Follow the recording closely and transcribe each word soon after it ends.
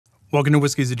Welcome to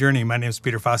Whiskey's a Journey. My name is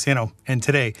Peter Fasciano, and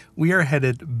today we are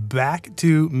headed back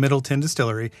to Middleton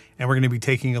Distillery, and we're going to be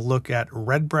taking a look at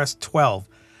Redbreast 12.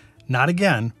 Not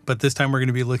again, but this time we're going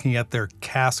to be looking at their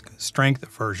Cask Strength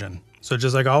version. So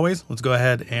just like always, let's go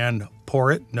ahead and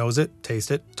pour it, nose it,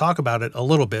 taste it, talk about it a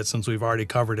little bit since we've already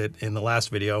covered it in the last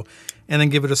video, and then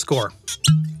give it a score.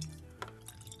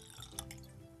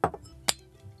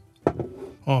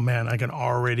 Oh man, I can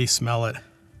already smell it.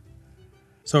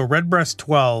 So Redbreast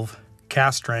 12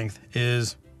 Cask Strength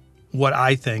is what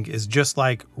I think is just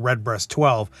like Redbreast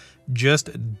 12, just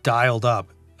dialed up.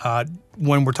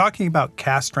 When we're talking about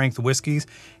Cask Strength whiskeys,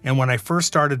 and when I first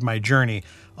started my journey,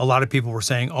 a lot of people were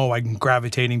saying, oh, I'm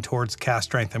gravitating towards Cask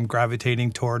Strength. I'm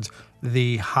gravitating towards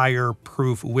the higher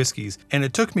proof whiskeys. And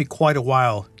it took me quite a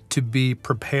while to be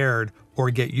prepared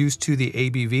or get used to the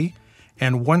ABV.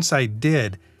 And once I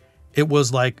did, it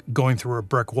was like going through a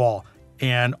brick wall.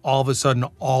 And all of a sudden,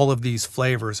 all of these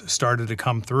flavors started to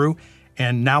come through.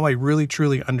 And now I really,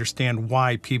 truly understand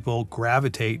why people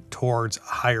gravitate towards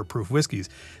higher proof whiskeys.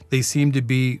 They seem to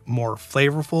be more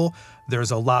flavorful. There's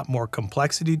a lot more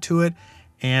complexity to it.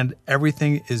 And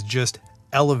everything is just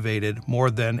elevated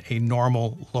more than a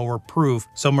normal lower proof,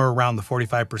 somewhere around the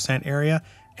 45% area.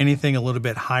 Anything a little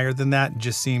bit higher than that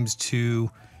just seems to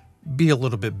be a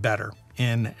little bit better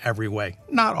in every way.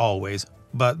 Not always,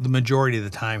 but the majority of the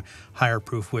time, higher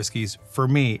proof whiskeys, for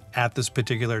me, at this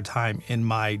particular time in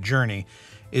my journey,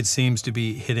 it seems to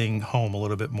be hitting home a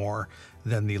little bit more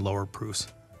than the lower proofs.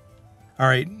 All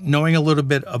right, knowing a little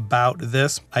bit about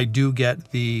this, I do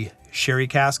get the sherry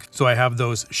cask. So I have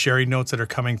those sherry notes that are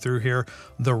coming through here,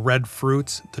 the red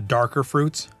fruits, the darker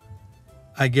fruits.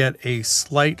 I get a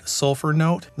slight sulfur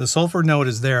note. The sulfur note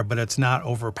is there, but it's not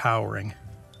overpowering.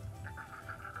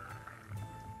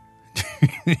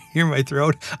 Hear my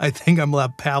throat? I think I'm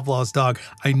like Pavlov's dog.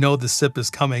 I know the sip is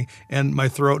coming and my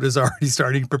throat is already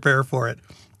starting to prepare for it.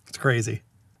 It's crazy.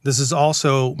 This is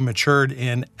also matured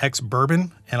in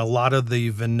ex-bourbon, and a lot of the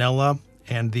vanilla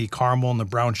and the caramel and the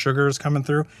brown sugar is coming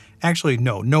through. Actually,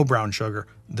 no brown sugar.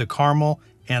 The caramel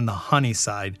and the honey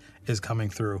side is coming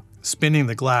through. Spinning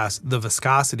the glass, the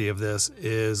viscosity of this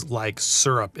is like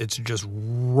syrup. It's just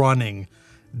running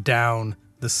down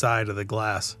the side of the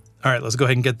glass. All right, let's go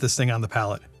ahead and get this thing on the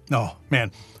palate. Oh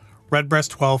man,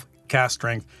 Redbreast 12 Cask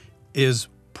Strength is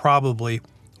probably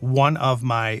one of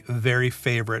my very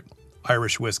favorite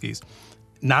Irish whiskeys.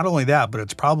 Not only that, but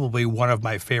it's probably one of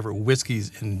my favorite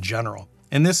whiskeys in general.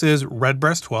 And this is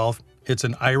Redbreast 12. It's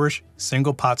an Irish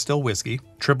single pot still whiskey,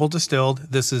 triple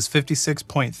distilled. This is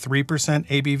 56.3%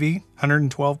 ABV,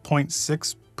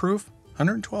 112.6 proof,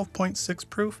 112.6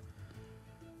 proof.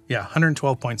 Yeah,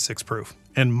 112.6 proof.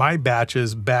 And my batch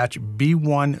is batch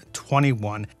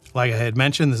B121. Like I had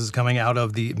mentioned, this is coming out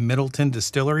of the Middleton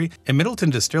Distillery. And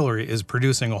Middleton Distillery is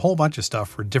producing a whole bunch of stuff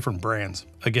for different brands.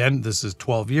 Again, this is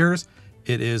 12 years.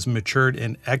 It is matured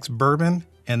in ex-bourbon.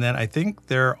 And then I think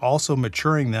they're also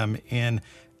maturing them in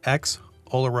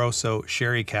ex-Oloroso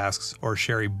sherry casks or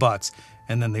sherry butts.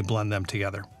 And then they blend them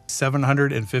together.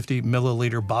 750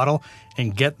 milliliter bottle.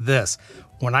 And get this,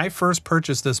 when I first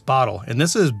purchased this bottle, and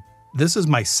this is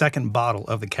my second bottle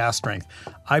of the Cask Strength.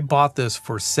 I bought this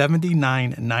for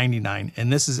 $79.99,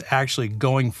 and this is actually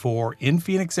going for, in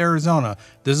Phoenix, Arizona,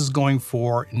 this is going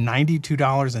for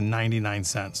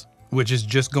 $92.99, which is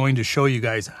just going to show you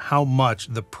guys how much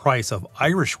the price of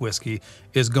Irish whiskey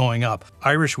is going up.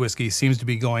 Irish whiskey seems to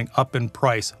be going up in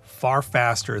price far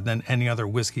faster than any other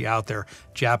whiskey out there.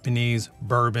 Japanese,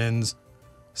 bourbons,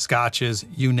 scotches,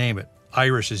 you name it.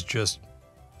 Irish is just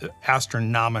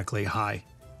astronomically high.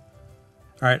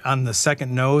 All right, on the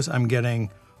second nose, I'm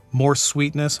getting more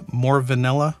sweetness, more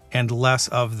vanilla, and less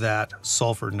of that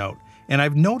sulfur note. And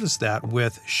I've noticed that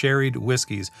with sherried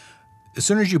whiskeys. As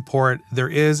soon as you pour it, there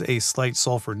is a slight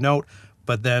sulfur note,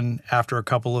 but then after a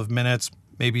couple of minutes,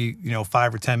 maybe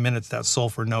 5 or 10 minutes, that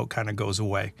sulfur note kind of goes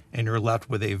away, and you're left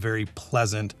with a very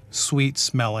pleasant,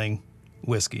 sweet-smelling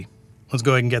whiskey. Let's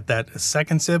go ahead and get that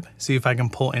second sip, see if I can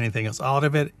pull anything else out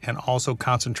of it, and also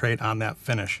concentrate on that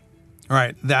finish. All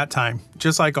right, that time,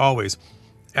 just like always,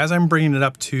 as I'm bringing it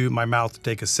up to my mouth to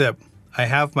take a sip, I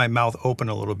have my mouth open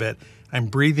a little bit. I'm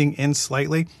breathing in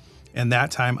slightly, and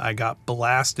that time I got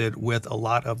blasted with a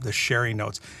lot of the sherry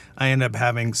notes. I end up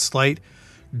having slight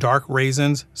dark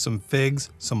raisins, some figs,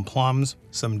 some plums,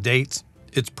 some dates.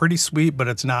 It's pretty sweet, but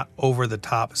it's not over the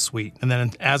top sweet. And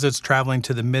then as it's traveling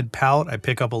to the mid palate, I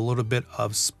pick up a little bit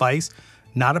of spice.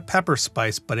 Not a pepper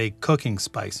spice, but a cooking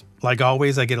spice. Like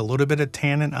always, I get a little bit of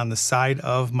tannin on the side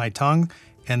of my tongue,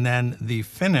 and then the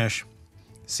finish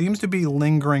seems to be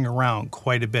lingering around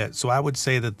quite a bit. So I would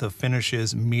say that the finish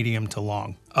is medium to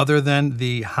long. Other than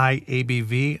the high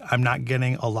ABV, I'm not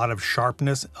getting a lot of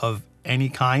sharpness of any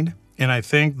kind. And I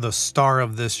think the star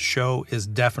of this show is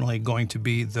definitely going to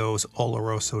be those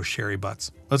Oloroso sherry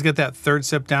butts. Let's get that third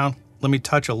sip down. Let me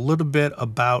touch a little bit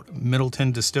about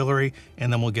Middleton Distillery,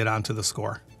 and then we'll get on to the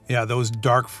score. Yeah, those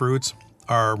dark fruits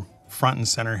are front and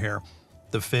center here.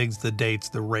 The figs, the dates,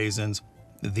 the raisins.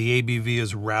 The ABV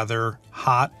is rather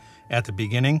hot at the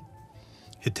beginning.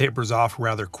 It tapers off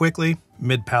rather quickly.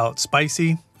 Mid-palate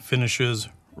spicy, finishes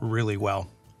really well.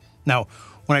 Now,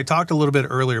 when I talked a little bit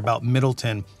earlier about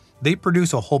Middleton, they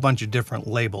produce a whole bunch of different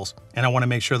labels, and I want to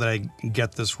make sure that I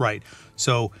get this right.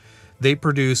 So they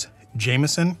produce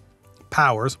Jameson,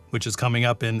 Powers, which is coming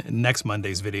up in next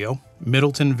Monday's video,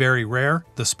 Middleton Very Rare,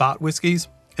 the Spot Whiskeys,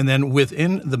 and then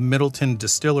within the Middleton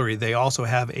Distillery, they also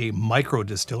have a micro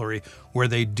distillery where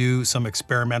they do some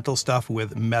experimental stuff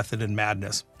with Method and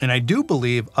Madness. And I do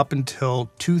believe up until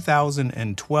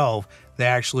 2012, they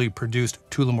actually produced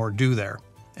Tullamore Dew there.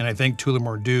 And I think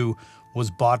Tullamore Dew was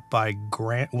bought by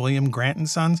William Grant &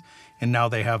 Sons, and now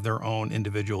they have their own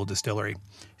individual distillery.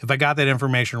 If I got that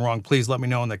information wrong, please let me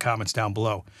know in the comments down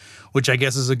below, which I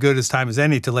guess is as good as time as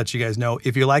any to let you guys know.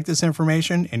 If you like this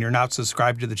information and you're not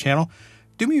subscribed to the channel,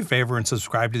 do me a favor and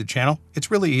subscribe to the channel.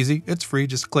 It's really easy. It's free.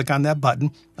 Just click on that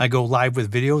button. I go live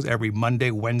with videos every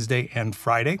Monday, Wednesday, and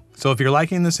Friday. So if you're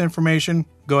liking this information,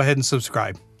 go ahead and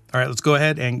subscribe. All right, let's go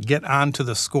ahead and get on to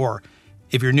the score.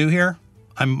 If you're new here,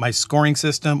 my scoring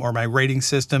system or my rating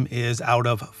system is out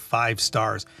of 5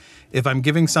 stars. If I'm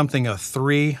giving something a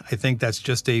 3, I think that's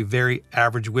just a very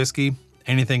average whiskey.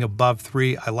 Anything above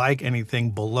 3, I like. Anything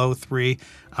below 3,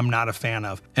 I'm not a fan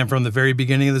of. And from the very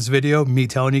beginning of this video, me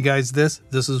telling you guys this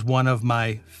is one of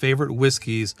my favorite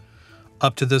whiskeys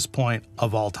up to this point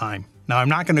of all time. Now, I'm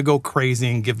not going to go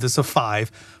crazy and give this a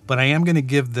 5, but I am going to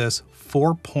give this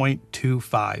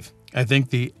 4.25. I think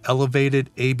the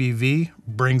elevated ABV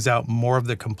brings out more of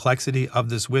the complexity of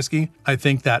this whiskey. I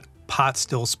think that pot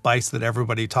still spice that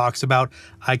everybody talks about,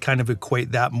 I kind of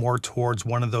equate that more towards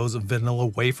one of those vanilla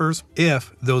wafers,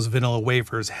 if those vanilla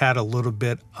wafers had a little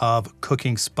bit of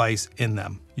cooking spice in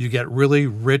them. You get really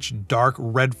rich, dark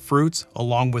red fruits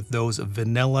along with those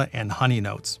vanilla and honey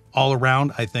notes. All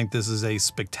around, I think this is a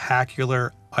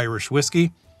spectacular Irish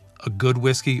whiskey, a good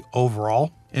whiskey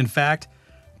overall. In fact,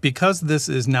 because this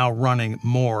is now running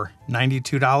more,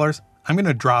 $92, I'm going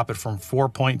to drop it from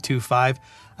 4.25.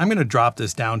 I'm going to drop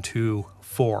this down to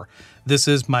 4. This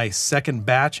is my second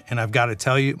batch, and I've got to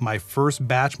tell you, my first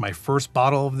batch, my first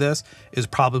bottle of this is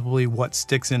probably what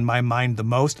sticks in my mind the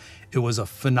most. It was a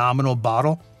phenomenal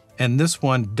bottle, and this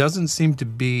one doesn't seem to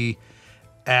be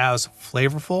as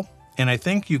flavorful, and I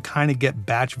think you kind of get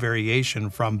batch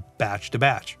variation from batch to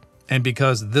batch. And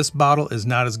because this bottle is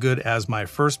not as good as my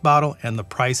first bottle and the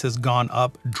price has gone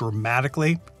up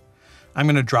dramatically, I'm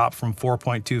going to drop from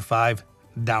 4.25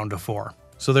 down to 4.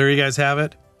 So there you guys have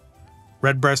it.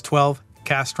 Redbreast 12,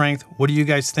 Cask Strength. What do you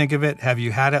guys think of it? Have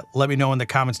you had it? Let me know in the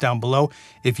comments down below.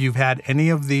 If you've had any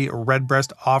of the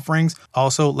Redbreast offerings,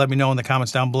 also let me know in the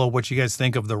comments down below what you guys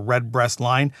think of the Redbreast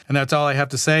line. And that's all I have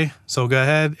to say. So go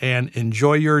ahead and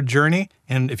enjoy your journey.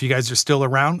 And if you guys are still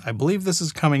around, I believe this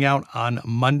is coming out on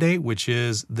Monday, which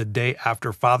is the day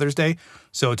after Father's Day.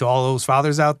 So to all those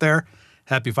fathers out there,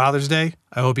 happy Father's Day.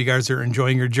 I hope you guys are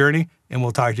enjoying your journey, and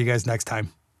we'll talk to you guys next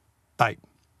time. Bye.